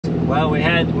Well, we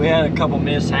had a couple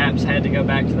mishaps, had to go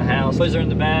back to the house. Boys are in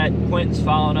the back, Quentin's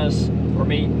following us. We're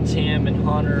meeting Tim and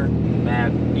Hunter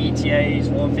at ETA's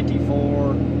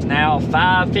 154. It's now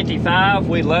 5:55.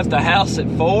 We left the house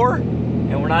at 4,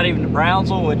 and we're not even to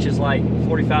Brownsville, which is like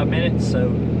 45 minutes. So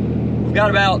we've got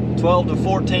about 12 to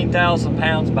 14,000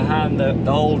 pounds behind the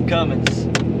old Cummins.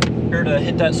 Here to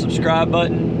hit that subscribe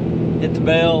button, hit the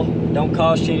bell, don't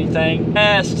cost you anything.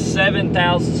 Past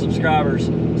 7,000 subscribers,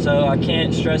 so I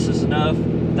can't stress this enough.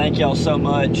 Thank y'all so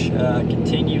much.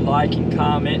 Continue liking,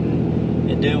 commenting,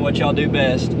 and doing what y'all do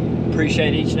best.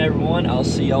 Appreciate each and every one. I'll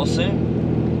see y'all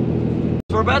soon.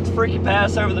 So we're about to freaking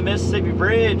pass over the Mississippi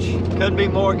Bridge. Couldn't be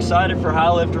more excited for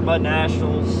Highlifter Mud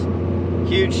Nationals.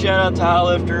 Huge shout out to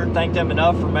Highlifter. Thank them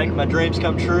enough for making my dreams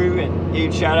come true. And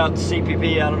huge shout out to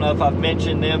CPP. I don't know if I've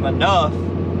mentioned them enough,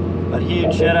 but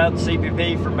huge shout out to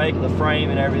CPP for making the frame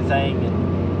and everything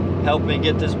and helping me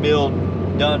get this build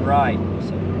done right.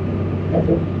 So,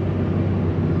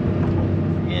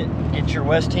 get your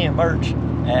West Ten merch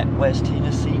at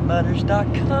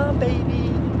westtennesseemutters.com,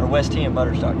 baby, or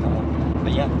westtenbutters.com.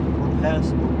 But yeah, we're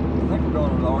past. I think we're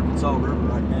going to the Arkansas River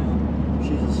right now.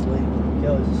 She's asleep.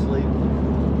 Kelly's asleep.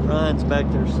 Ryan's back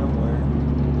there somewhere.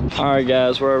 All right,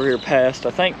 guys, we're over here past.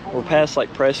 I think we're past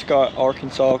like Prescott,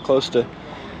 Arkansas, close to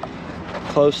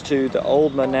the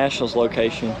old Mud Nationals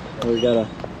location. We got an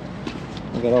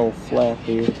old flap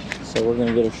here, so we're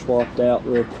gonna get her swapped out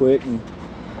real quick and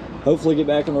hopefully get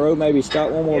back on the road. Maybe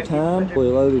stop one more time. Fully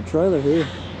loaded trailer here.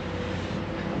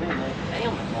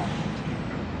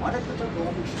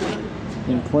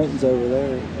 And Quentin's over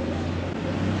there.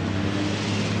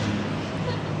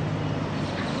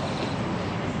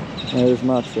 There's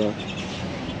my truck.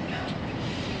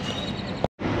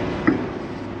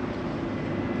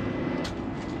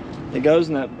 It goes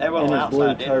in that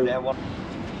blue tote.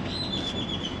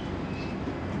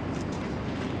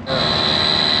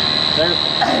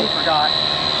 Forgot.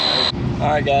 All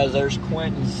right, guys. There's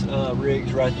Quentin's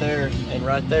rigs right there, and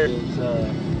right there is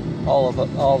all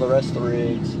the rest of the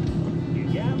rigs.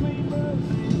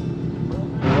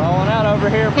 We're rolling out over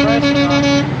here,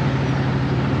 Prescott.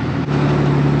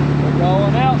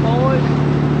 Going out, boys.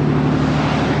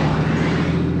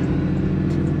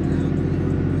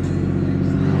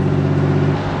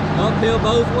 Uphill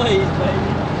both ways, baby.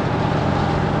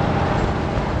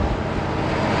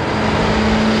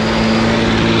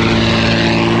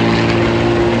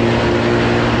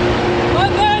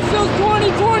 Mud Nationals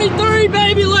 2023,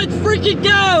 baby. Let's freaking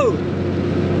go.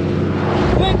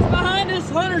 Quick's behind us,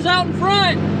 Hunter's out in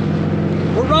front.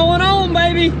 We're rolling on,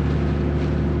 baby.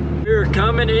 We're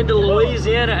coming into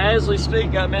Louisiana as we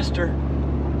speak. Got Mr.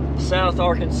 South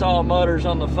Arkansas Mutters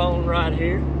on the phone right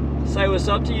here. Say what's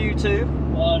up to you two.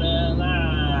 What is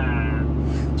that?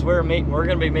 So we're going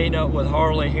to be meeting up with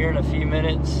Harley here in a few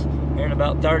minutes. Here in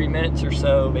about 30 minutes or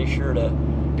so. Be sure to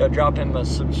go drop him a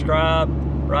subscribe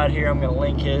right here. I'm going to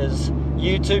link his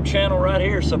YouTube channel right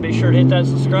here. So be sure to hit that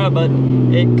subscribe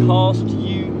button. It costs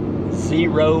you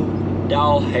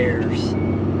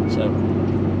 $0 So.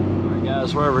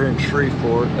 Guys, we're over here in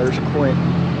Shreveport. There's Quentin.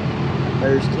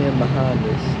 There's Tim behind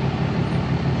us.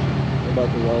 We're about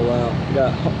to roll out.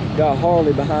 Got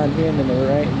Harley behind him in the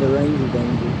Ranger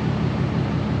Danger.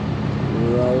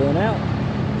 Rolling out.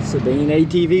 Sabine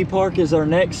ATV Park is our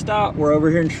next stop. We're over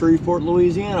here in Shreveport,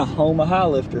 Louisiana, home of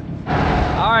Highlifter.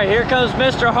 All right, here comes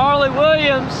Mr. Harley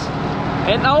Williams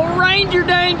and the old Ranger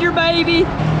Danger, baby.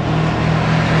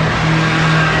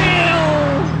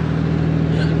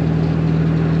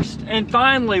 And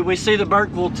finally, we see the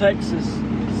Burkeville, Texas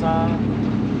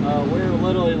sign. We're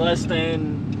literally less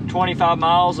than 25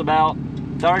 miles, about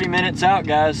 30 minutes out,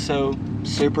 guys. So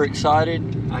super excited.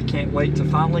 I can't wait to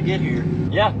finally get here.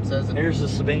 Yeah, here's the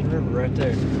Sabine River right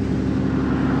there.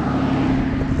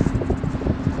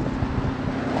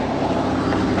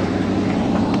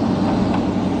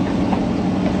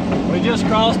 We just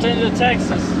crossed into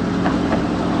Texas.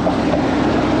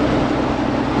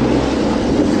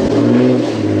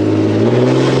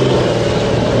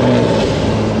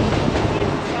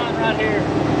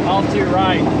 Off to your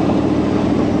right.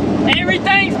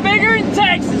 Everything's bigger in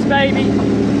Texas, baby.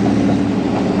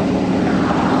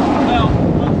 Well,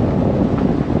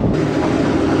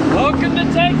 welcome to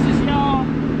Texas, y'all.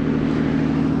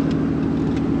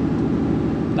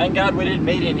 Thank God we didn't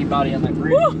meet anybody on that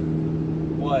bridge. Woo!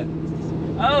 What?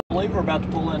 Oh, I believe we're about to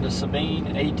pull into Sabine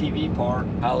ATV Park,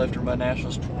 Highlifter Mud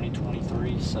Nationals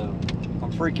 2023. So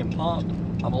I'm freaking pumped.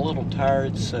 I'm a little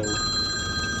tired, so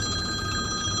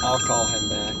I'll call him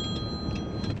back.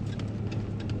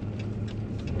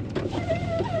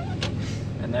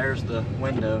 And there's the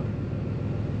window.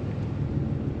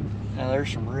 Now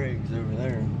there's some rigs over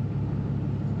there.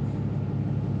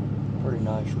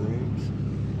 nice rigs.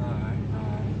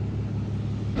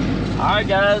 Alright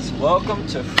guys, welcome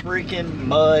to freaking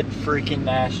Mud Freaking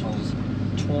Nationals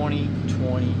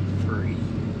 2023.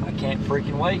 I can't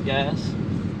freaking wait, guys.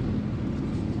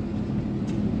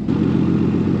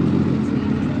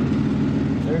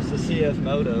 There's the CF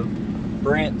Moto.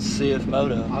 Brent's CF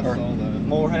Moto. I saw that.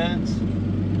 Moorheads.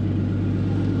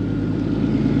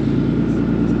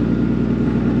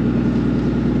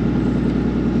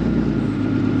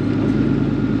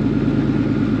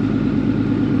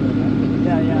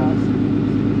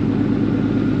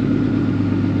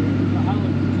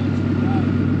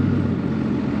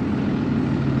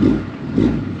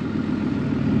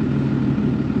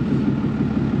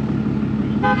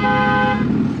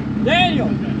 Daniel,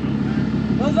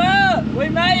 what's up? We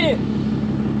made it.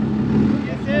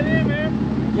 Get that in, man.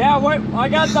 Yeah, we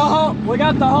got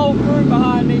the whole crew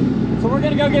behind me, so we're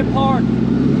gonna go get parked.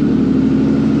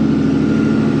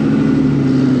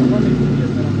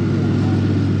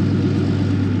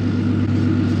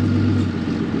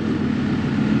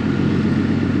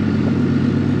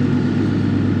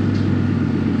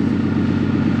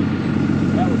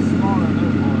 That was smart on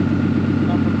their part.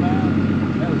 Up and down,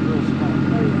 that was real smart.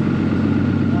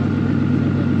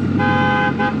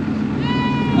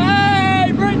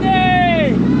 Hey,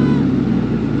 Brittany!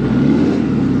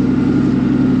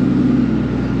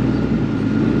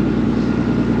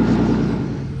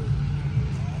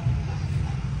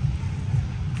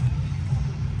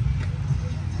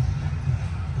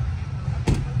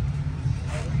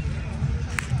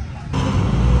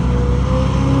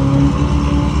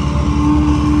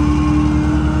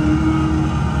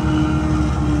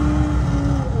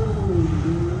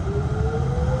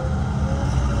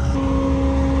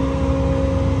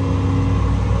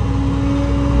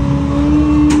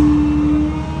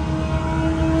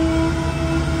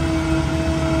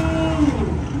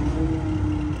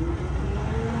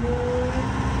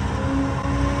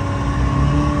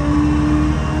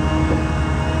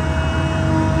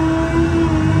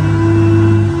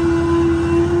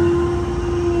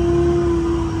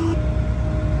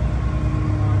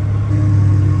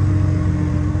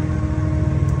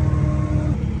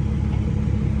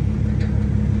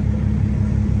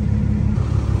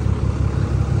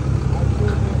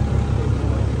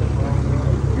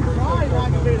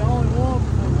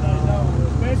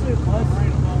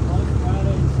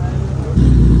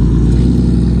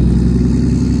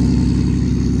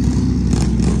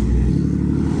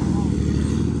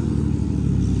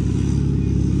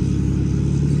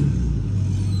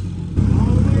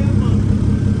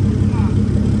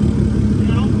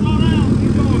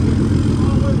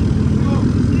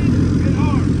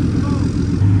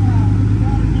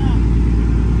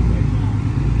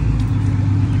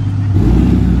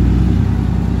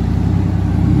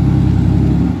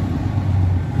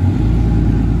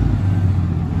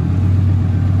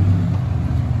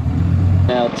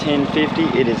 Now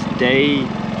 10:50, it is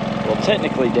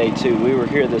technically day 2. We were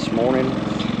here this morning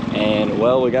and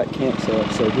well, we got camp set up.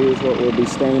 So here's what we'll be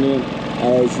staying in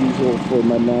as usual for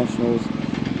Mud Nationals.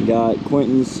 Got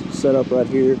Quentin's set up right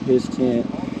here, his tent.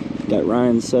 Got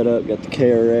Ryan's set up, got the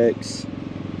KRX,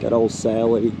 got old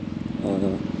Sally.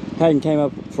 Hadn't came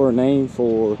up for a name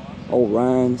for old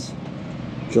Ryan's.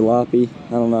 Jalopy,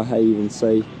 I don't know how you even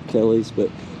say Kelly's, but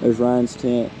there's Ryan's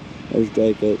tent. There's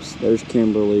Jacob's, there's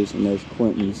Kimberly's, and there's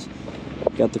Quentin's.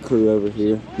 Got the crew over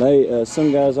here.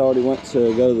 Some guys already went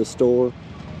to go to the store.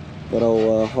 Got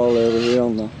old Harley over here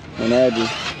on Addy.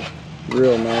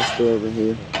 Real nice store over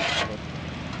here.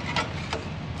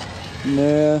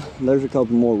 Yeah, there's a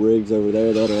couple more rigs over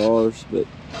there that are ours, but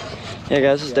yeah,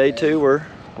 guys, it's day 2. We're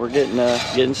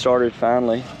getting started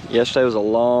finally. Yesterday was a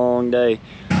long day.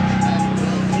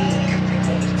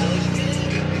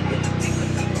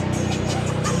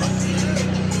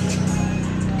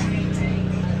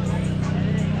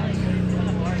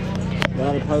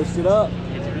 Gotta post it up.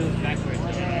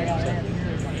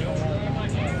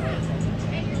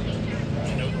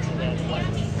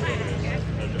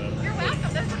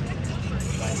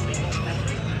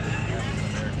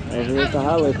 Over here at the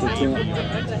Highlifter camp.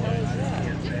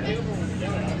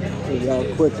 Give y'all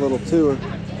a quick little tour.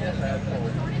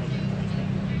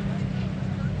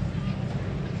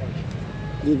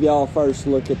 Give y'all a first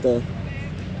look at the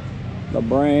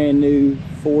brand new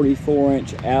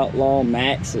 44-inch Outlaw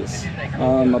Maxes.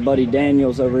 My buddy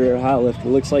Daniel's over here at Highlifter.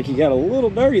 Looks like he got a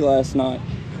little dirty last night.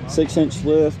 6-inch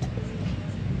lift,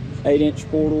 8-inch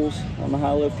portals on the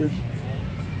Highlifter.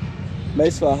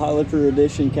 Basically a Highlifter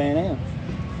edition Can-Am.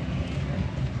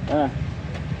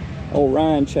 Old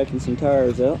Ryan checking some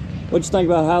tires out. What'd you think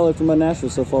about Highlifter Mud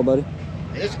Nationals so far, buddy?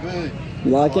 It's good.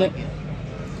 You liking it?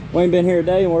 We ain't been here a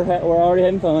day and we're already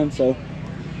having fun, so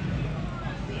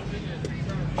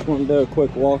just want to do a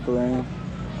quick walk around.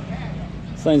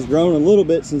 This thing's grown a little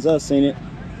bit since I've seen it.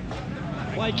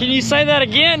 Wait, can you say that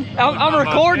again? I'm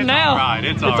recording now.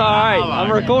 It's all right.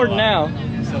 I'm recording now.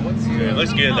 Yeah, it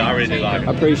looks good though. I really do like it.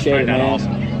 I appreciate it, man.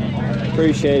 Awesome.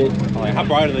 Appreciate it. How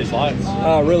bright are these lights?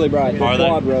 Really bright. They're Are they?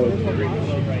 quad road.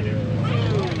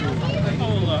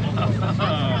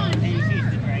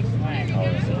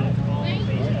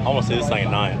 I want to see this thing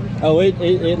at night. Oh,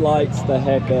 it lights the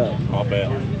heck up. I'll bet.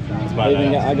 It's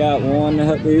I got one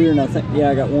up here, and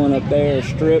I got one up there,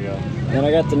 strip. And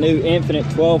I got the new Infinite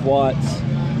 12 watts.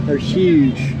 They're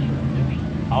huge.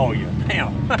 Oh yeah,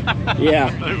 damn. Yeah.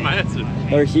 They're massive.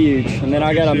 They're huge. And then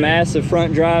I got a massive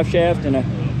front drive shaft and a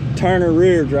Turner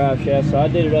rear drive shaft, so I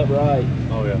did it up right.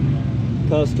 Oh yeah.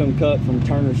 Custom cut from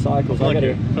Turner Cycles. I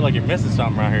feel like you're missing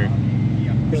something right here.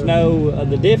 There's no,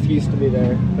 the diff used to be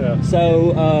there. Yeah.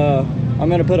 So I'm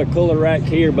gonna put a cooler rack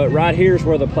here, but right here's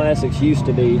where the plastics used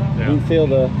to be. Yeah. You can feel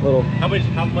the little. How much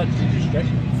did you stretch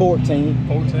it? 14.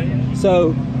 14?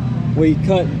 So we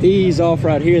cut these off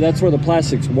right here. That's where the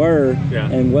plastics were, yeah,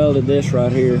 and welded this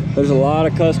right here. There's a lot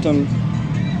of custom,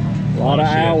 a lot of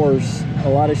hours, a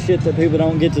lot of shit that people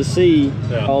don't get to see.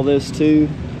 Yeah. All this too.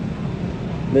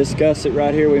 This gusset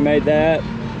right here, we made that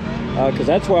because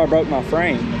that's where I broke my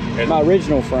frame, my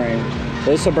original frame.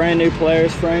 This is a brand new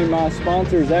Polaris frame. My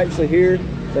sponsor is actually here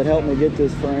that helped me get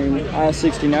this frame,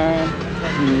 I-69.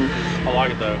 I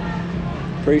like it though.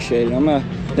 Appreciate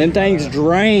it. Them things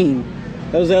drain.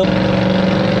 Those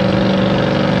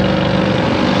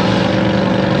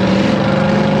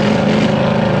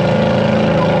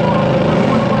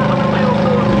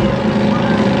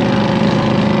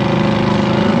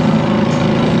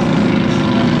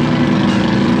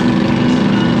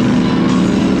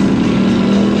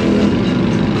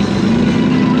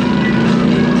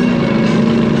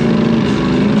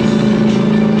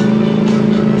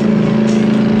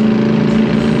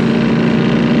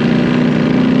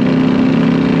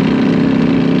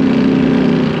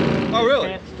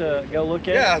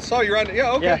Yeah, I saw you right.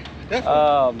 Yeah, okay. Yeah.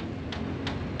 Definitely.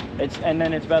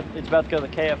 It's about to go to the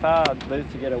KFI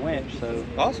booth to get a winch. So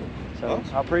awesome. So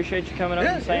awesome. I appreciate you coming up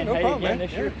and saying hey again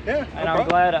this year. Yeah. And I'm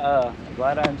glad I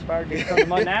inspired you to come to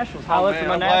Mud Nationals. Highlifter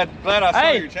Mud Nationals. Glad I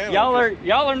saw your channel.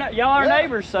 Y'all are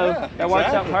neighbors, so that works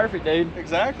out perfect, dude.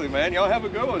 Exactly, man. Y'all have a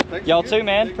good one. Thanks. Y'all too,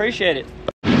 man. Appreciate it.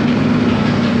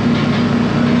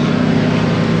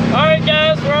 All right,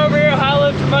 guys, we're over here at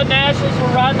Highlifter Mud Nationals.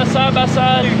 We're riding the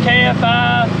side-by-side of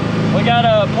KFI. We got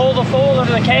to pull the fool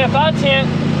under the KFI tent.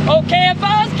 Oh,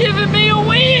 KFI's giving me a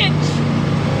winch!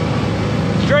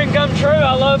 Dream come true.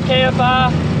 I love KFI.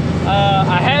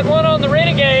 I had one on the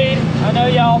Renegade. I know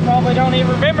y'all probably don't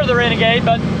even remember the Renegade,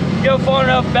 but go far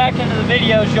enough back into the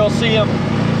videos, you'll see them.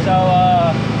 So,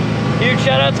 huge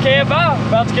shout out to KFI.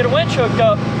 About to get a winch hooked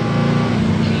up.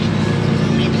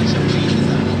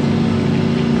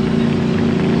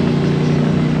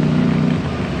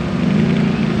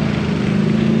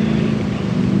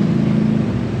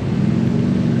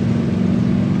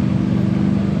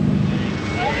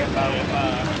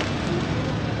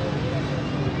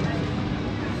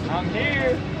 I'm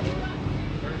here.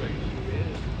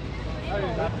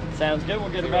 Sounds good. We'll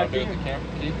get it back in. Oh,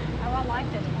 I like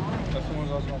this one. That's the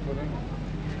ones I was going to put in.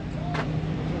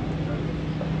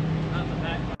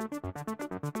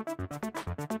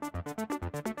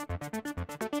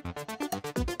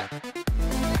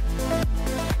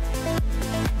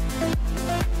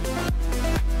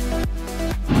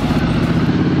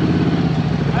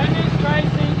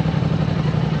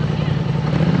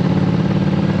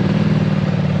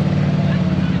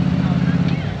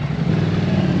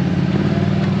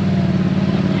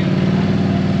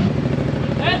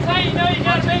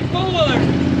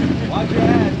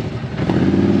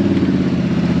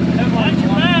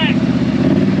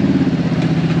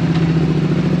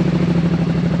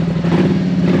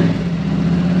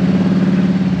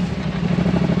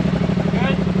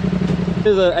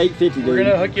 This is an 850, dude. We're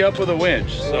gonna hook you up with a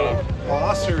winch, so.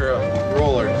 Boss or a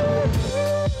roller?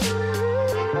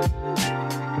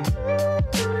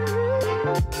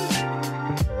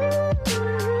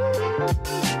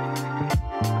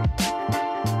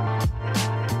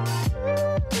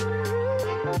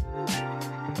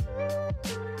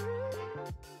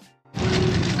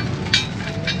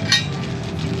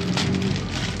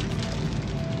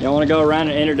 Y'all want to go around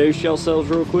and introduce yourselves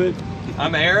real quick?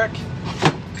 I'm Eric.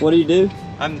 What do you do?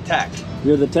 I'm the tech.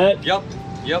 You're the tech? Yep.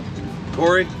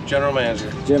 Corey, general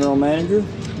manager. General manager?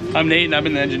 I'm Nate and I'm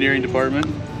in the engineering department.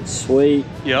 Sweet.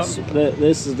 Yep.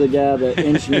 This is the guy that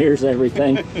engineers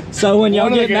everything. So when y'all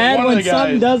get mad when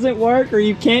something doesn't work or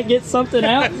you can't get something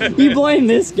out, you blame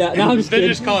this guy. No, I'm just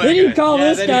kidding. Then you call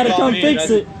this guy to come fix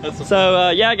it. So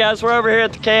yeah, guys, we're over here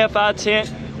at the KFI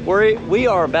tent. We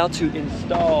are about to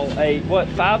install a, what,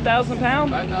 5,000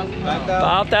 pound?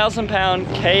 5,000 pound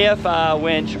KFI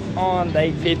winch on the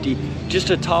 850. Just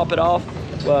to top it off,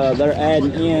 they're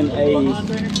adding in a,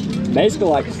 basically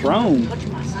like chrome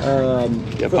for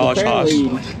the fair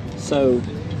lead. So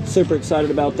super excited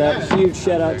about that. Huge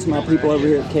shout out to my people over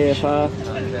here at KFI.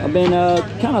 I've been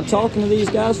kind of talking to these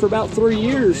guys for about 3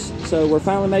 years. So we're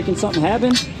finally making something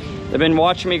happen. They've been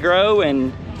watching me grow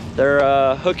and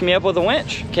they're hooking me up with a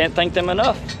winch. Can't thank them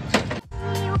enough.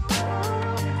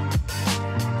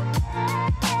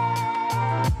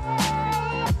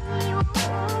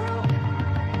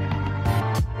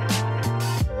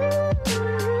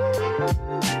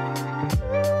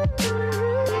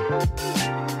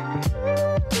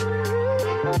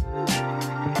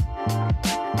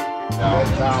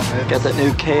 Got that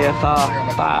new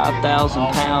KFI 5,000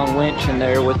 pound winch in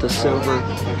there with the silver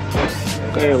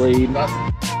fair lead.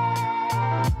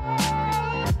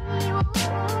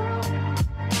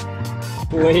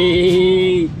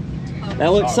 Sweet.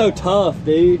 That looks so tough,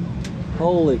 dude.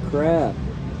 Holy crap.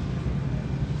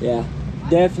 Yeah,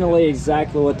 definitely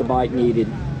exactly what the bike needed.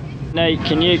 Nate,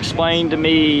 can you explain to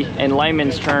me in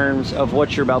layman's terms of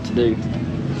what you're about to do?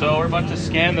 So we're about to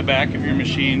scan the back of your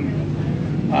machine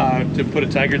to put a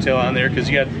tiger tail on there because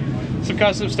you got some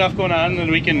custom stuff going on, and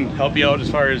we can help you out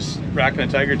as far as rocking a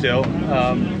tiger tail.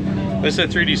 This is a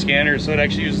 3D scanner, so it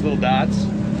actually uses little dots,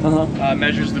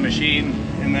 measures the machine,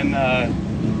 and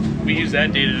then we use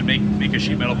that data to make a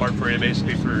sheet metal part for you,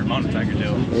 basically, for mounting tiger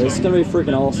tail. Yeah, it's gonna be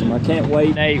freaking awesome. I can't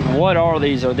wait. Nate, what are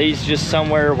these? Are these just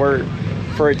somewhere where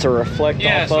for it to reflect off of?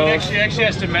 Yeah, so it actually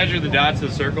has to measure the dots of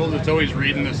the circles. It's always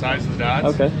reading the size of the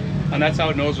dots. Okay. And that's how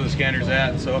it knows where the scanner's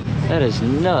at. So that is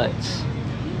nuts.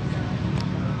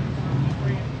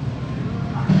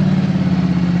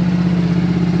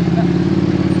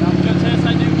 I'm gonna test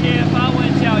that new KFI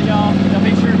winch out, y'all. Now be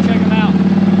sure to check them out.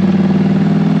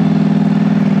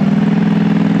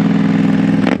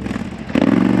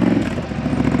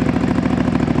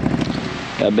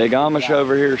 Got Big Amish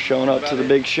over here showing up to the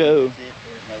big show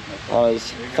on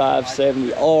his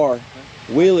 570R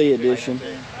wheelie edition.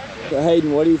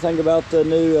 Hayden, what do you think about the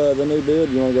new build?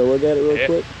 You want to go look at it real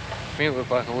quick? Me look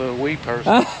like a little wee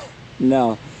person.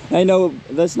 No, I know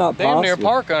that's not possible. Damn near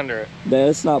park under it.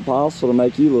 That's not possible to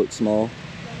make you look small.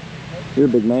 You're a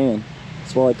big man.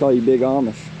 That's why I call you Big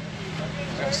Amish.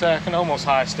 I can almost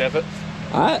high step it.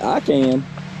 I can.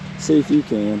 See if you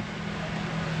can.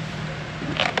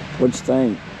 What'd you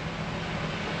think?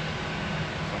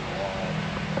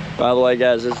 By the way,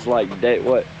 guys, this is like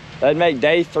that'd make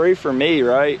day 3 for me,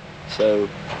 right? So,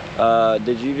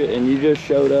 you just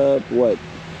showed up, what,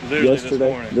 literally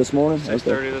yesterday? This morning?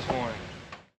 6:30 this morning.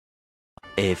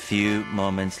 A few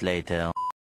moments later.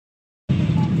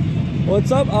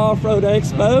 What's up, Off-Road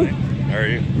Expo? How are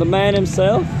you? The man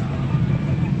himself.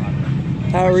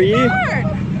 How are you?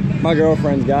 My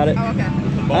girlfriend's got it. Oh, okay.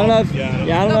 I don't know if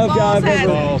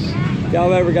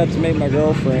y'all ever got to meet my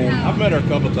girlfriend. I've met her a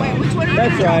couple times. Wait, which one are you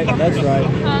That's driving right, for? that's right.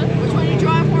 Huh? Which one are you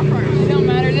driving for first? It don't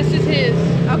matter. This is his.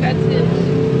 Okay. That's his.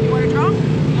 You want to draw?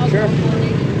 Sure.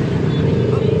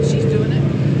 Oh, she's doing it.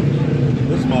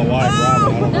 This is my wife, Robin.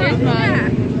 I don't know. There's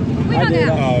mine. We I hung did.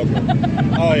 out. Oh, okay.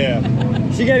 Oh, yeah.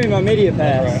 She gave me my media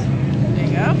pass. There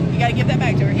you go. You got to give that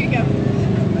back to her. Here you go.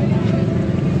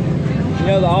 You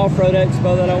know the off-road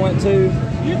expo that I went to,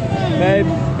 babe,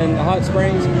 in Hot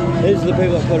Springs? These are the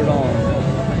people that put it on.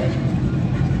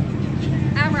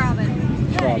 I'm Robin.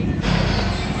 Rob.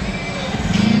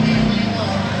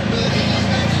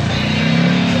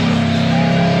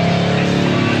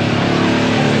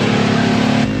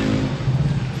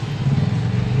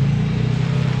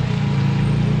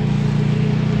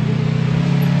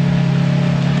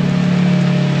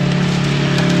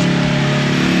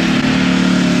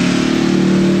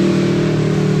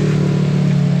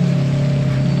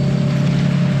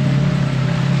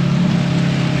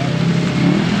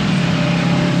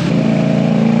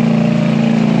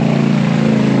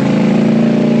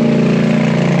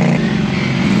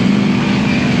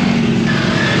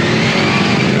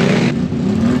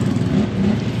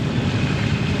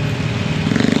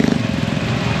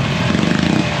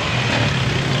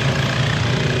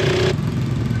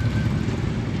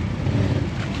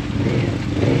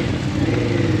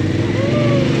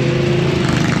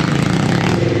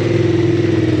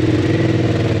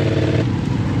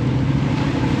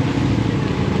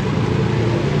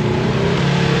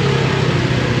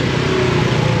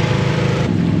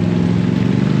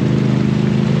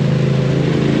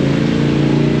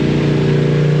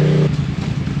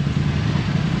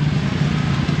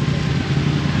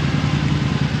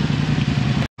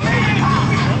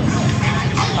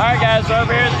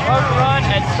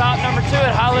 at stop number 2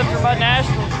 at Highlifter Mud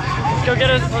National.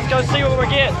 Let's go see what we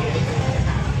get.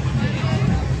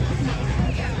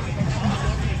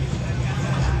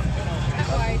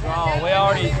 We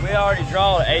already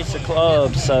draw an ace of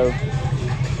clubs, so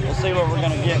we'll see what we're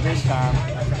gonna get this time.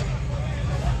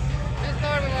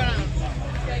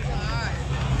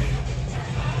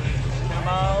 Come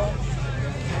on.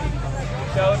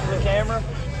 Show it to the camera.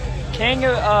 King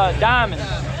of Diamonds.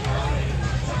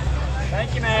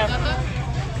 Thank you, ma'am.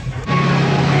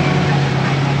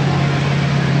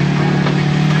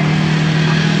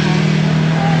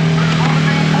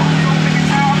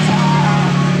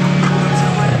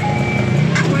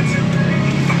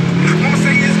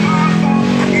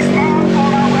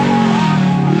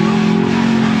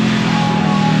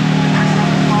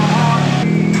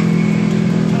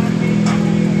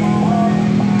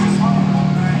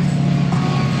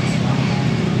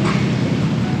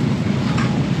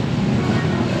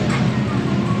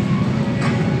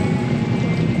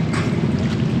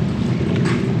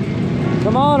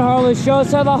 Come on, Harley, show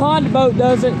us how the Honda boat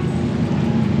does it.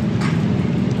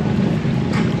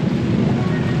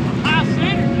 I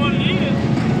said what it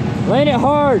is. Lean it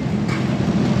hard.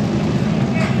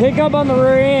 Pick up on the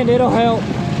rear end, it'll help.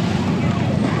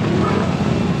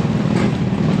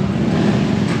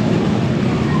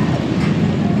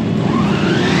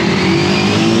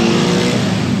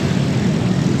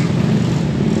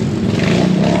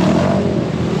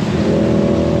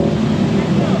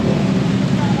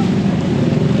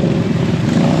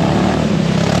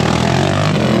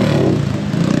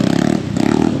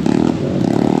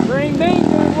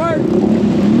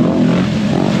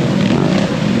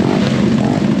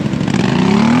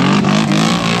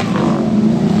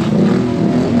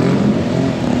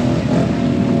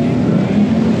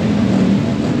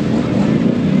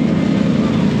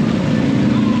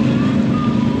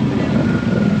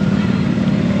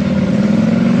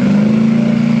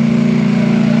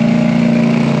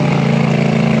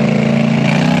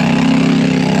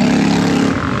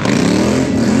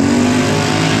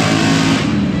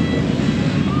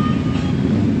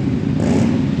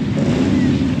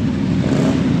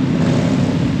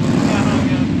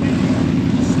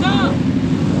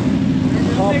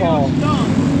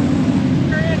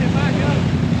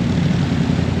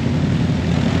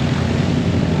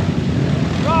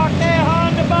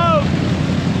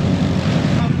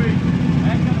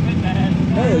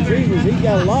 Jesus, he's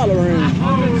got a lot of room.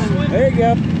 There you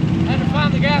go. Had to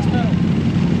find the gas pedal.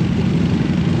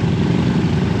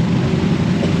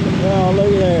 Oh, look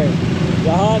at there.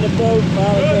 The Honda boat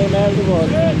finally came out of the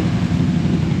water.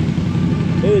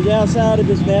 It is outside of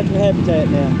its natural habitat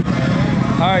now.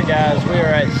 Alright guys, we are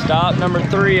at stop number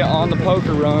 3 on the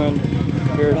poker run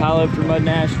here at Highlifter Mud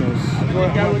Nationals.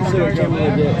 Let's see what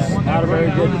Kimberly gets. Not a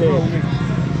very good pick.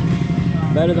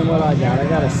 Better than what I got. I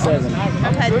got a 7.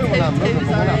 I've had 2 twos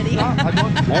already.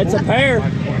 That's a pair.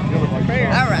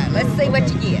 All right, let's see what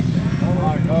you get.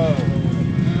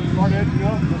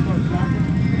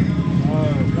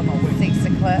 Six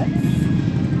of clubs.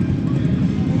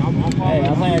 Hey, I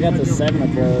think I got the 7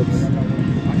 of clubs.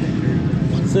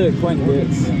 Let's see what Quentin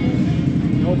gets.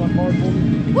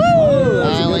 Woo!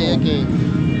 Finally a king.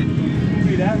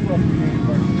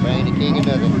 Trying to king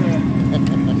another.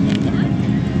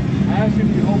 I asked you to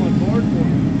hold my board for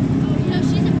me. No,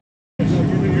 she's a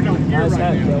You're not here Nice right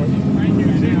hat, now. Kelly.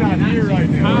 She's not here right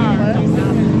now.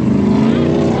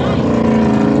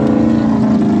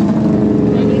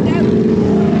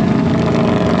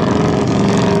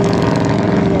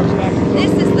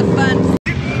 This is the fun.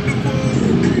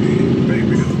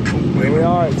 Here we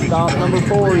are at stop number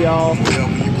 4, y'all.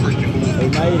 We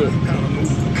made it.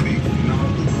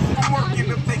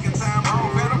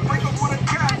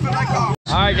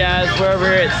 Alright guys, we're over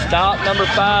here at stop number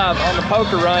 5 on the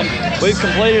poker run. We've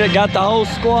completed it, got the whole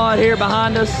squad here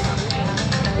behind us.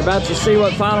 We're about to see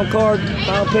what final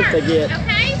pick they get.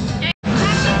 okay.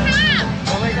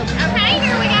 Okay,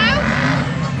 here we go.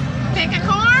 Pick a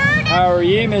card. How are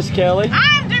you, Miss Kelly?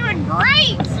 I'm doing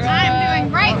great. I'm doing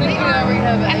great. We are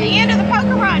at the end of the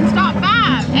poker run, stop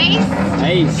 5. Ace.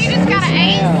 Ace. You just got an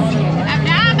ace of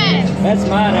diamonds. That's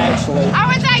mine actually.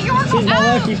 Oh, is that yours? She's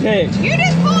my lucky pick. You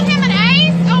just pulled him an ace?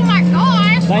 Oh my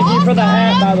gosh. Thank you for the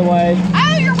hat, by the way.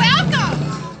 Oh, you're welcome.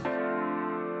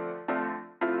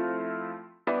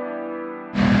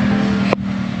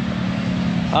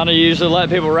 I don't usually let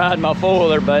people ride my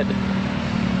 4-wheeler, but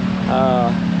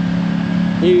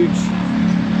huge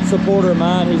supporter of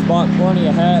mine. He's bought plenty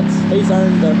of hats. He's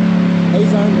earned the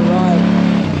right.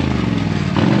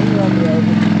 He run me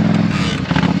over.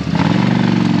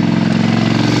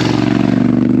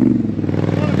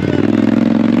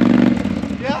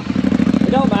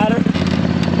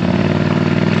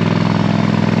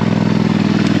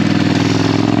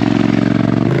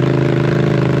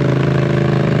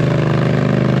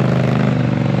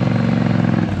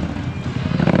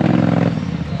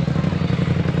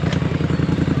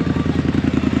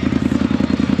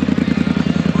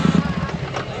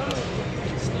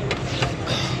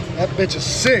 bitch is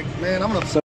sick, man. I'm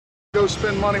gonna go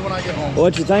spend money when I get home.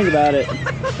 What you think about it?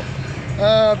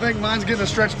 I think mine's getting a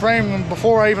stretch frame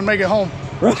before I even make it home.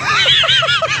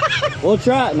 We'll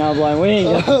try it now, Blaine. We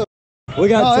ain't got, we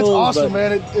got no, tools. that's awesome,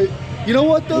 man. You know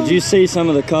what though? Did you see some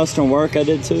of the custom work I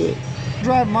did to it?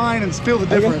 Drive mine and feel the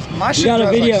difference. Okay. My you shit got a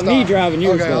video like of me driving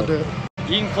yours. Okay, I'll do it.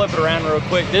 You can flip it around real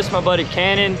quick. This is my buddy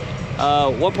Cannon.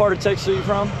 What part of Texas are you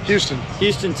from? Houston.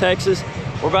 Houston, Texas.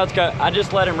 We're about to go. I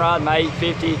just let him ride my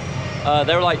 850.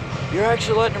 They were like, "You're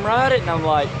actually letting him ride it?" And I'm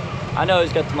like, "I know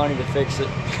he's got the money to fix it."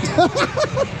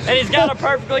 And he's got a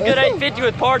perfectly good 850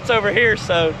 with parts over here,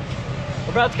 so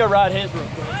we're about to go ride his real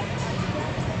quick.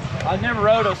 I never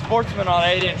rode a Sportsman on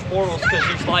 8-inch portals because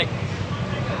there's like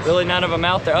really none of them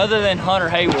out there other than Hunter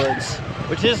Haywood's,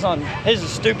 which is on, his is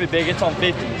stupid big, it's on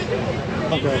 50s.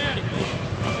 Okay.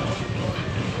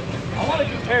 I want to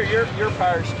compare your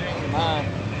power steering to mine.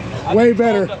 Way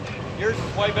better. Yours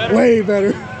is way better? Way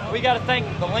better. We got to thank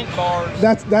the link bars.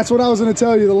 That's what I was going to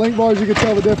tell you. The link bars, you can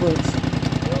tell the difference.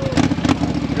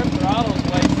 Your throttle's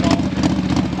way strong.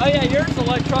 Oh yeah, yours is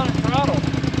electronic throttle.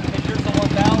 Is yours a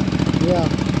 1000? Yeah.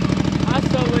 I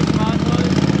so wish mine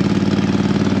was.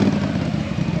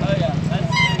 Oh yeah,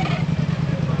 that's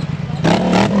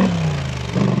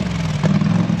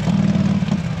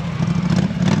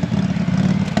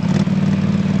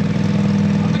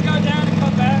I'm gonna go down and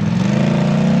come back.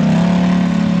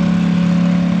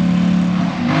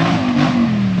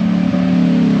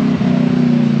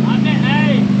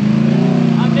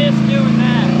 I miss doing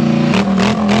that.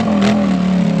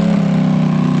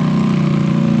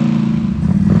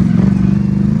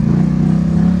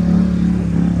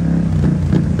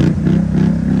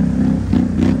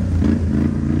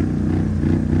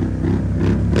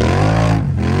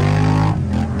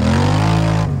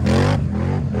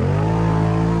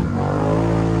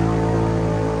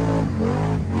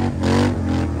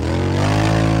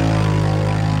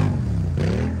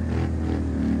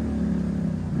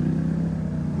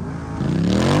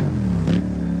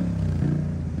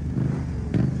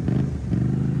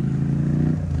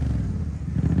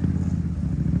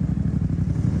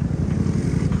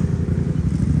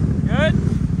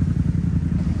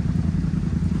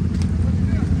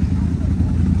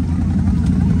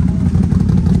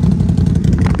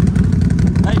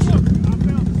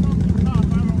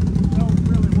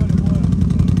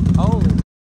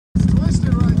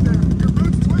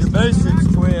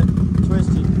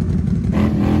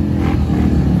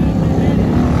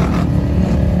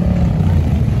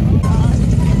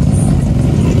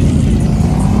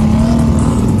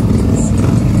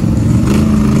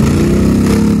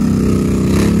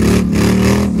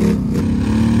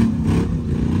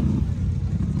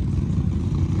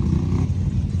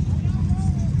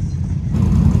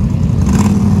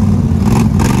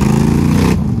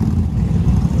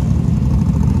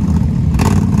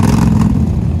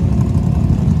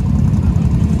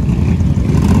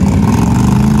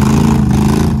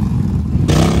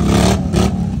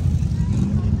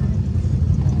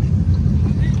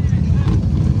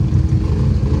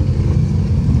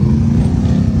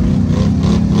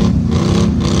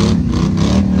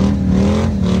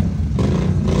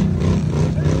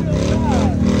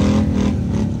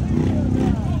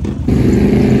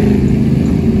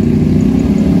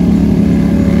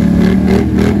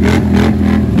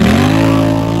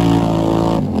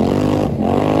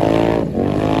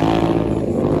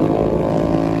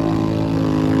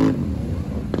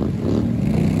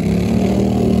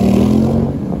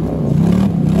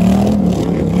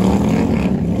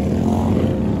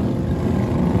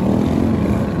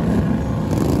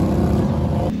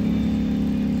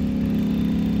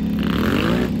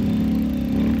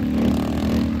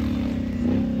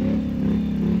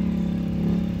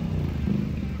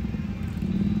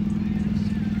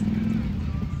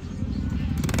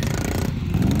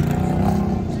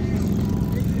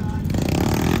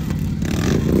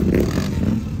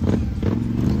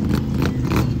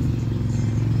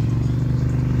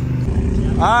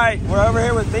 All right, we're over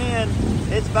here with Ben.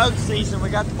 It's boat season. We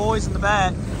got the boys in the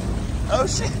back. Oh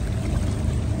shit.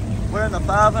 We're in the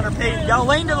 500 feet. Y'all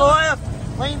lean to the left.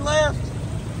 Lean left.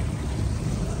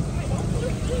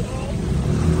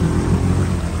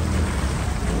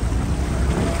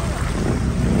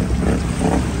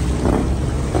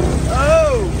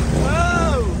 Oh,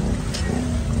 whoa.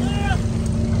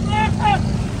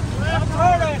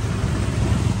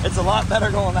 It's a lot better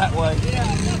going that way. Yeah.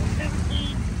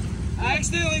 I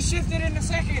accidentally shifted in a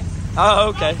second. Oh,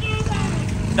 okay.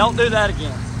 Don't do that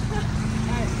again.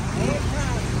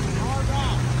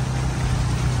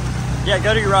 Yeah,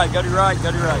 go to your right, go to your right,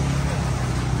 go to your right.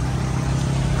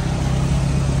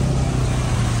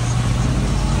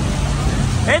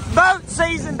 It's boat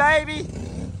season, baby.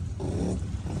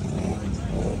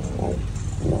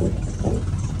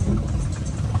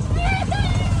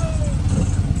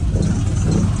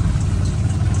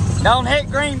 Don't hit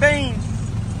green beans.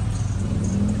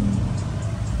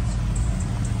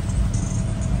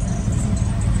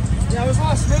 Yeah, it was a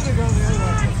lot smoother going the other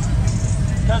way.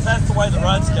 Because that's the way the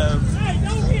ruts go. Hey,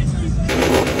 don't hit me.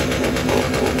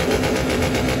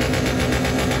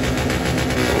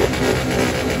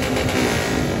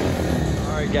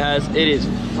 Alright guys, it is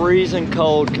freezing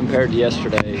cold compared to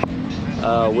yesterday.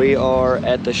 We are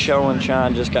at the Show and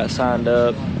Shine, just got signed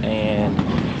up, and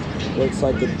looks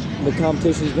like the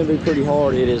competition is going to be pretty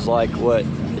hard. It is like, what,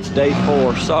 it's day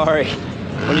 4, sorry.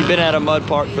 When you've been at a mud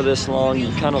park for this long, you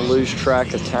kind of lose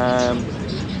track of time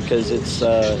because it's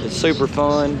super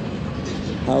fun.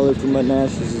 Highlifter Mud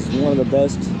Nationals is one of the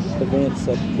best events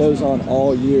that goes on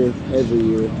all year, every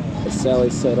year. As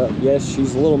Sally's set up. Yes,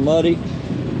 she's a little muddy,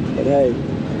 but hey,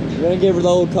 we're gonna give her the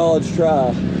old college try.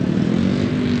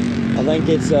 I think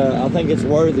it's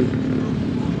worthy.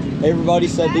 Everybody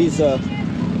said these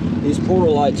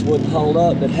portal lights wouldn't hold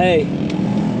up, but hey,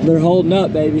 they're holding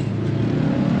up, baby.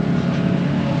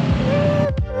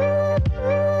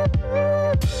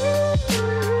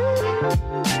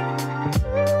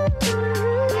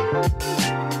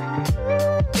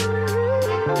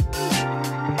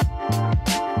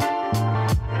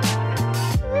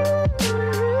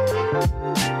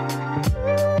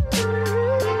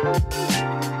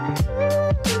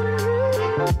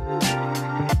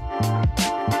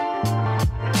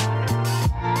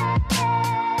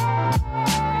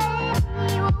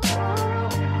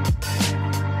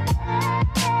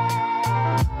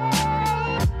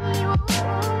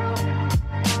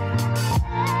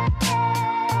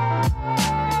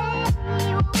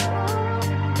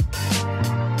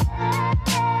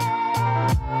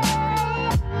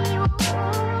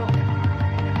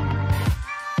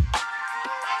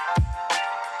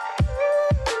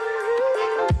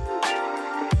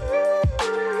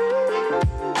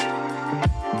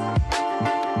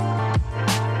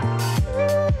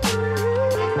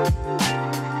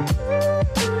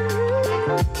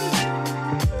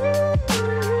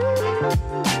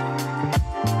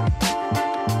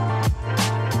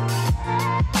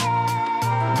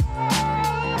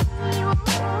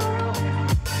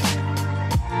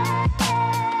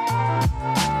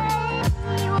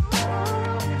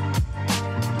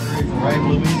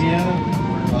 Louisiana.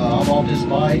 I'm on this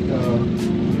bike,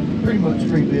 pretty much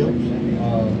rebuilt.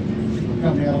 A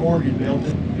company out of Oregon built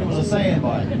it. It was a sand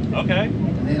bike. Okay.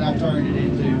 And then I turned it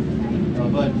into a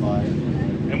mud bike.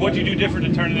 And what'd you do different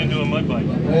to turn it into a mud bike?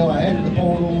 Well, I added the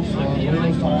portals,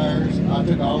 wheels, tires. I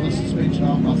took all the suspension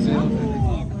off myself.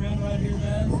 Right here,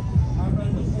 guys. I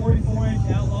run the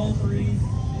 44-inch Outlaw 3,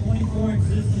 24-inch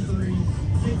System 3,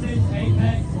 6-inch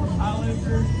Apex,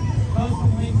 Highlifter,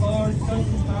 custom link bars,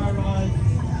 custom tire rods,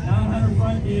 900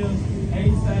 front deals,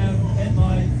 A-stab,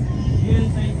 headlights,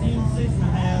 US18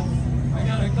 6.5. I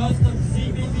got a custom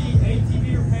CBB ATV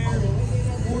repair,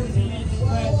 14-inch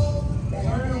stretch,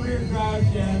 turner rear drive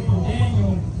shaft from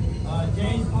Daniel,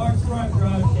 James Park's front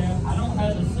drive shaft. I don't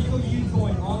have a single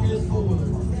U-joint on this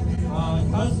four-wheeler.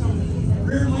 Custom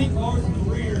rear link bars in the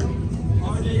rear,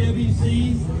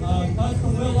 RJWCs,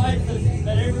 custom wheel lights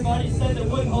that everybody said that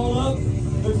wouldn't hold up.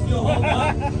 They're still holding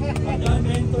up. I've done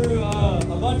been through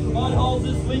a bunch of mud holes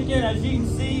this weekend. As you can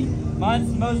see,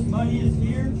 mine's the most muddiest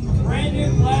here. Brand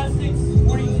new plastics,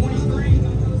 2023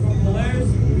 from Polaris.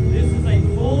 This is a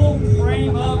full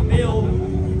frame up build.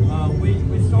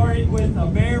 We started with a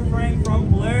bare frame from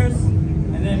Polaris,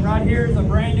 and then right here is a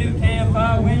brand new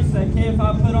KFI winch that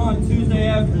KFI put on Tuesday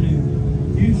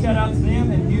afternoon. Huge shout out to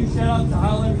them, and huge shout out to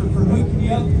Highlifter for hooking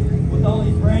me up with all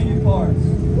these brand new parts.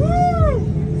 Woo!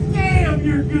 Damn,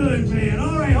 you're good, man.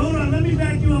 All right, hold on. Let me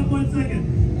back you up 1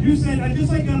 second. You said, I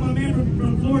just like my man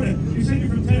from Florida, you said you're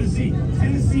from Tennessee.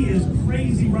 Tennessee is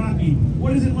crazy rocky.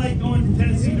 What is it like going from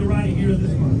Tennessee to riding here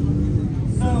this month?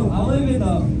 So, I live in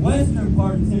the western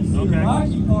part of Tennessee. Okay. The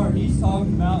rocky part he's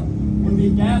talking about would be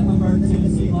Gatlinburg,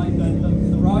 Tennessee, like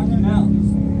the Rocky Mountains.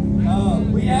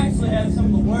 We actually have some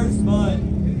of the worst mud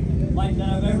like that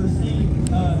I've ever seen.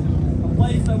 A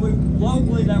place that we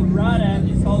locally that we ride at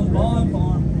is called the Bond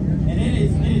Farm, and it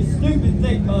is stupid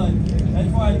thick mud. That's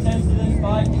why I tested this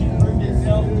bike and it proved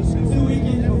itself 2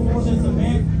 weekends before this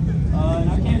event. And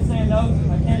I can't say enough.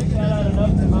 I can't shout out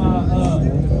enough to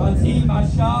my team, my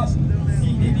shop,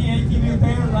 CPB ATV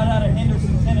Repair, right out of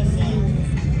Henderson,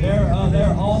 Tennessee.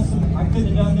 They're awesome. I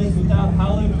couldn't have done this without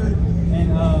Highlifter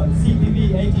and CPB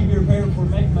ATV Repair for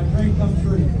making my dream come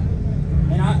true.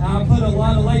 And I put a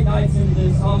lot of late nights into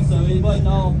this also. It wasn't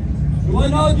all It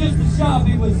wasn't all just the shop,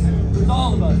 it was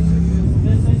all of us.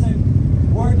 This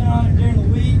isn't working on it during the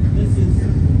week. This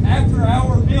is after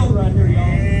hour build right here, y'all.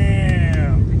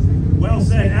 Yeah. Well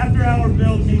said. After hour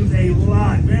build means a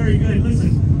lot. Very good.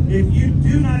 Listen, if you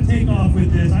do not take off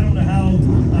with this, I don't know how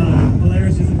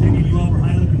Polaris isn't picking you up or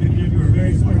Highlifter picking you up. You're a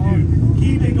very smart dude.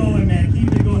 Keep it going, man.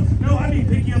 Keep it going. No, I mean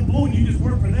pick you up full and you just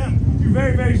work for them. You're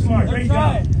very, very smart. Great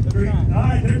job. All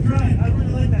right, they're trying. I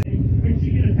really like that. Make sure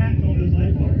you get a patch on those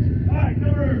light bars. All right,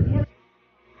 number 4.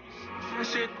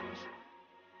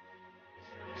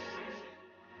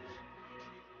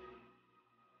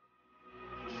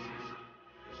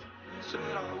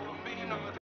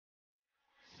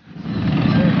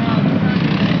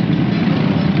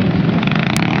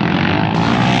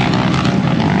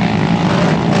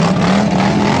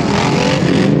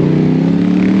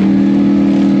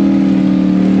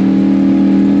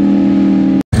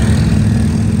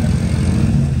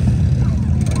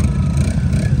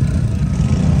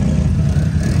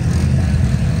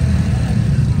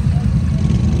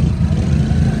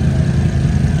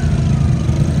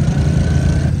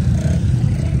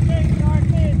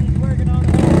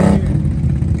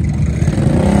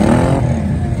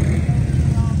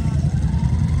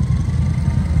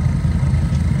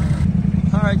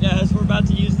 Guys, we're about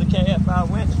to use the KFI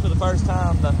winch for the first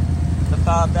time, the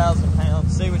 5,000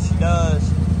 pounds, see what she does.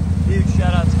 Huge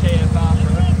shout out to KFI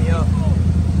for hooking me up.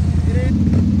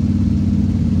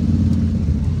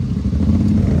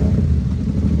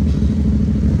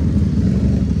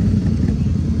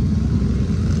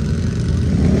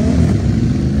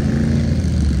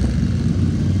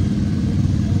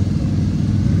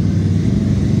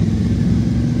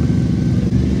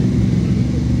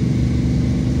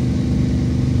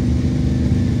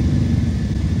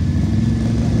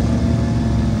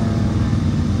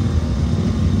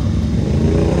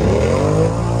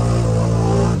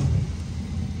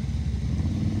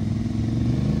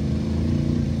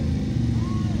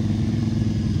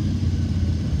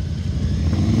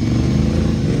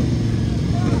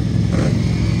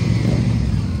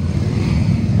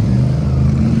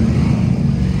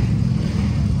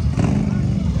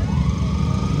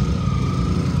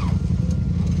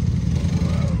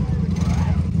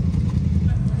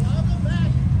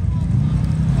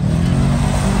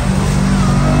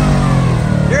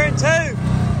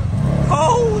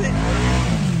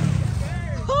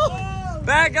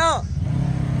 Back up.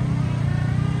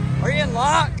 Are you in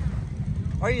lock?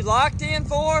 Are you locked in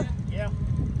for? Yeah.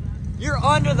 You're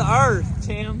under the earth,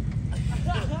 Tim.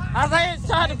 I think it's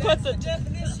time to put the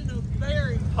definition of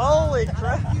bearing. Holy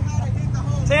crap.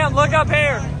 Tim, look up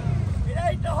here. It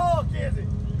ain't the Hulk, is it?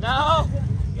 No.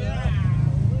 Yeah.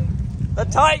 The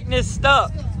Titan is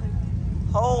stuck.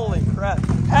 Holy crap.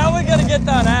 How are we gonna get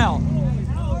that out?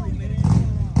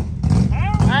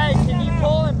 Hey, can you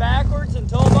pull him backwards in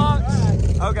toolbox?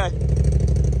 Okay.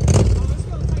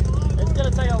 It's gonna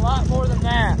take a lot more than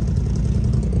that.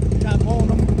 Gotta pull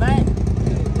them back.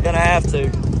 Gonna have to.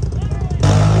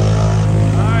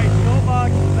 Alright,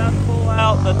 toolbox is about to pull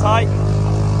out the Titan.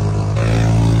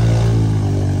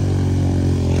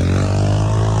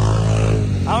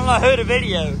 I don't know who to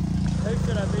video. Who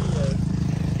should I video?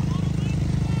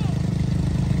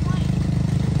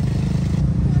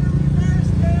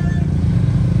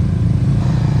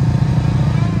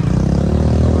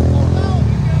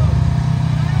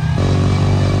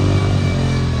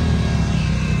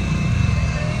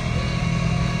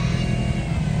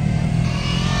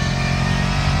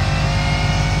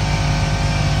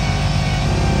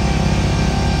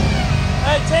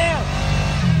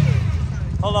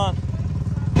 Hold on.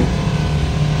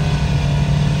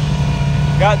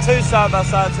 Got two side by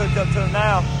sides hooked up to them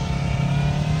now.